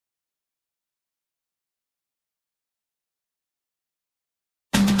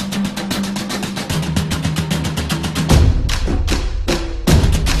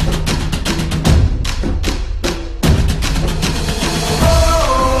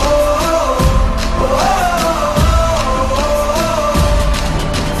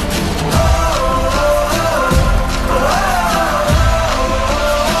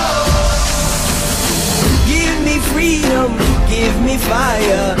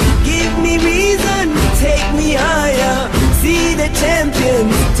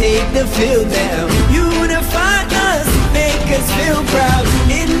take the field now. Unify us, make us feel proud.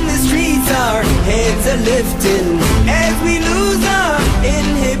 In the streets our heads are lifting as we lose our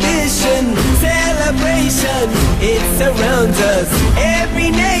inhibition. Celebration, it surrounds us. Every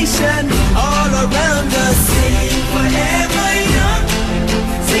nation, all around us. Sing forever young,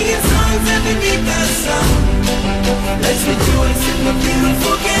 singing songs underneath the sun. Let's rejoice in the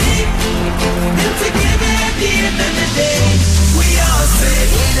beautiful game, and together at the end of the day, we all say,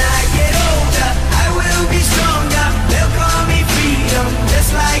 when I get older, I will be stronger. They'll call me freedom,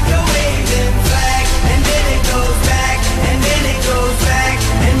 just like a waving flag. And then it goes back, and then it goes back,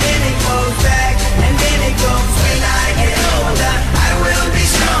 and then it goes back, and then it goes. When I get older, I will be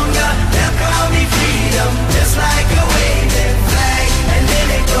stronger. They'll call me freedom, just like a waving flag. And then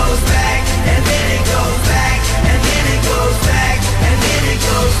it goes back, and then it goes back, and then it goes back, and then it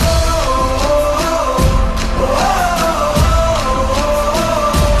goes. Oh, oh, oh,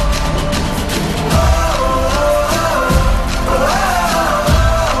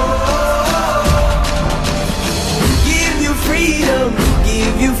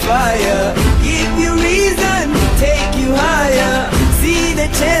 fire, give you reason, take you higher. See the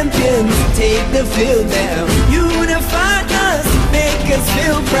champions take the field now. Unify us, make us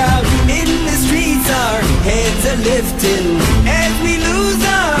feel proud. In the streets our heads are lifting as we lose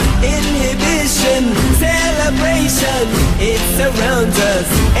our inhibition. Celebration, it surrounds us.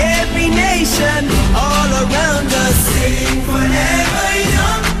 Every nation, all around us. Sing forever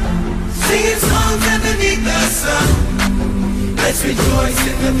young, singing songs underneath the sun. Let's rejoice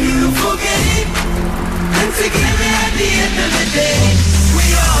in the beautiful game, and together at the end of the day, we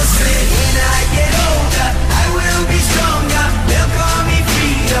all say, when I get older, I will be stronger. They'll call me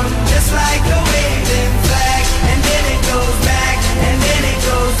freedom, just like a waving flag. And then it goes back, and then it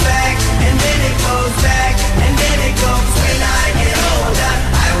goes back, and then it goes back, and then it goes. When I get older,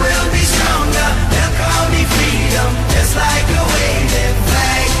 I will be stronger. They'll call me freedom, just like a waving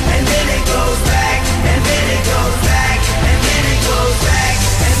flag. And then it goes back, and then it goes back, and then it goes back,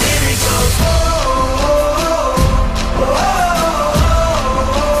 and then it goes. Oh, oh, oh, oh, oh.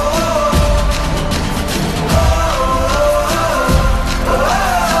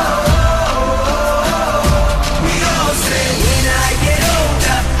 We all say, when I get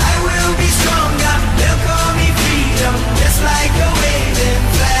older, I will be stronger. They'll call me freedom, just like a waving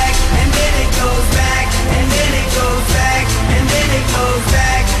flag. And then it goes back, and then it goes back, and then it goes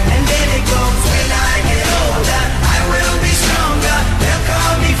back, and then it goes. When I get older, I will be stronger. They'll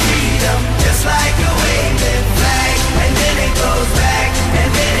call me freedom, just like a waving flag. And then it goes back, and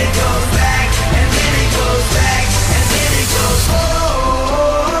then it goes back, and then it goes back, and then it goes. Oh,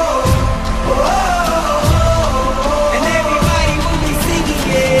 oh, oh, oh. And everybody will be singing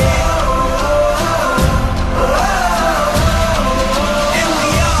it. Oh, oh, oh. And we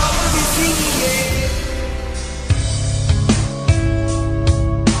all will be singing it.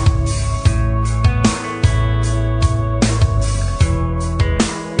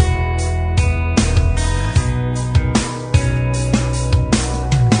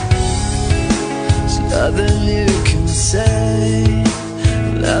 Nothing you can say,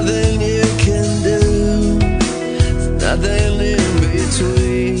 nothing you can do, there's nothing in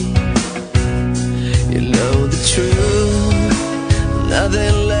between. You know the truth,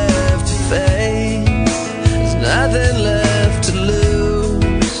 nothing left to face, there's nothing left to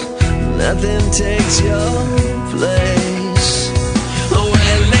lose, nothing takes your place.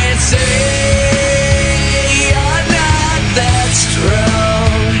 When they say you're not that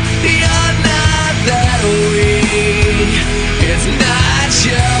strong, you're not that weak, it's not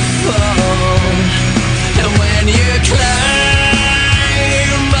your fault. And when you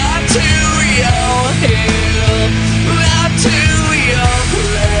climb up to your hill, up to your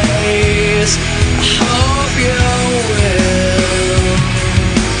place, I hope you will.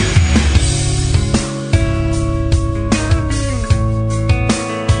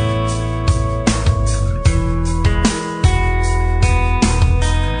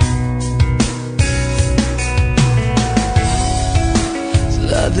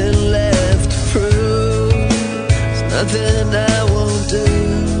 Nothing left to prove, there's nothing I won't do,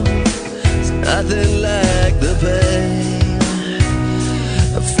 there's nothing like the pain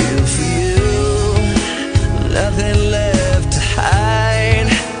I feel for you. Nothing left to hide,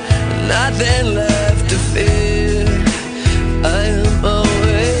 nothing left to fear, I am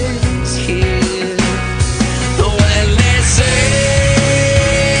always here. When they say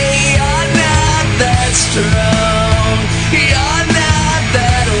you're not that strong, you're not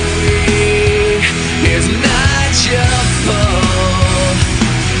that weak, it's not your fault.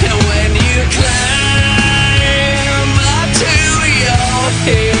 And when you climb up to your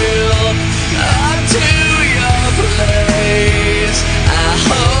hill,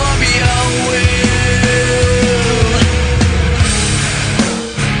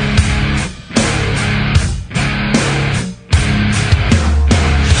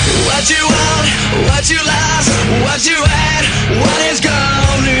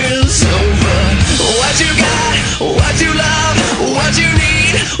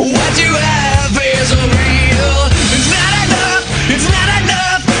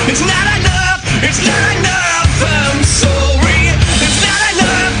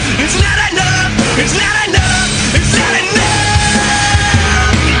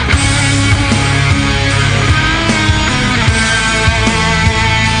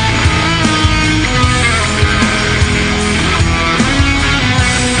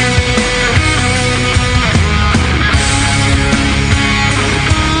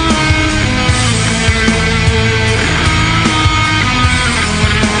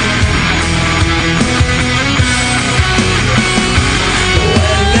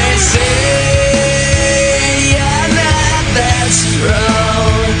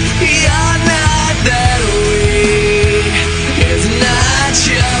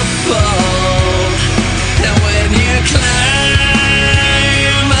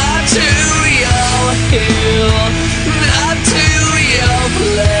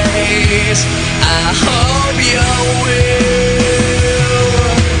 hope you will.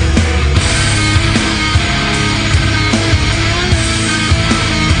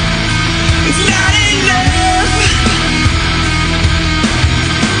 It's not enough.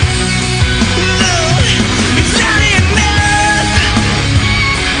 No, it's not enough.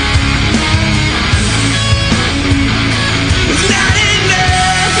 It's not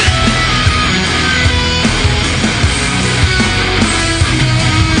enough.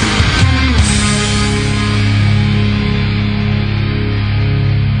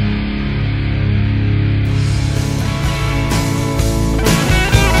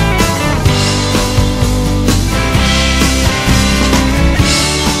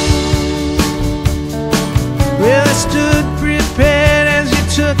 Well, I stood prepared as you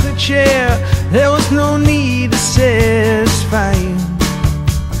took the chair. There was no need to satisfy you.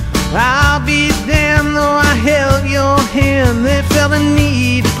 I'll be damned though I held your hand. They felt a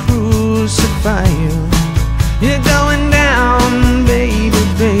need to crucify you. You're going down, baby,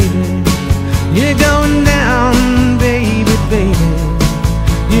 baby. You're going down, baby, baby.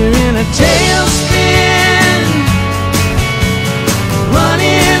 You're in a tailspin,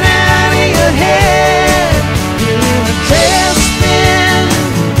 running out of your head. You're in a tailspin,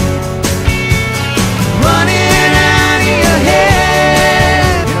 running out of your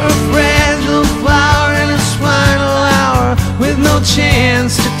head. You're a fragile flower in a spinal hour with no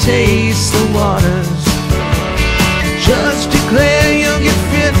chance to taste the waters. Just declare you'll get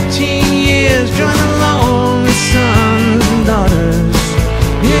 15 years. Join the lonely sons and daughters.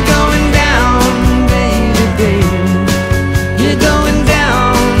 You're going down, baby, baby. You're going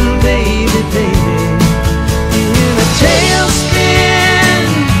down, baby, baby. You're in a tailspin,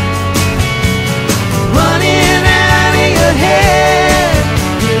 running out of your head.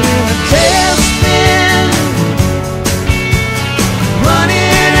 You're in a tailspin,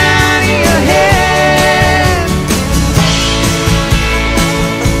 running out of your head.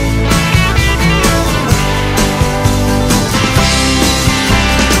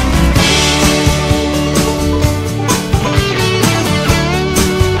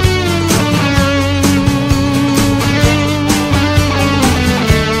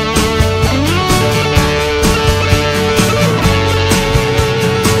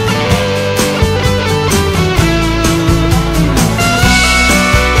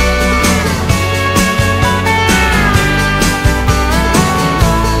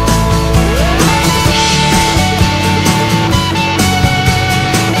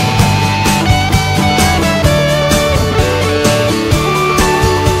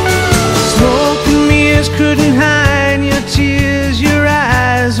 Smoke and mirrors couldn't hide your tears. Your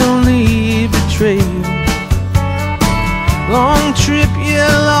eyes only betray you. Long trip, you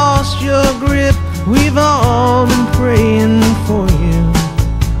lost your grip. We've all been praying for you.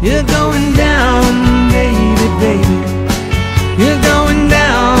 You're going down, baby, baby. You're going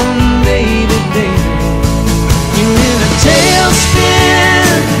down, baby, baby. You're in a tailspin,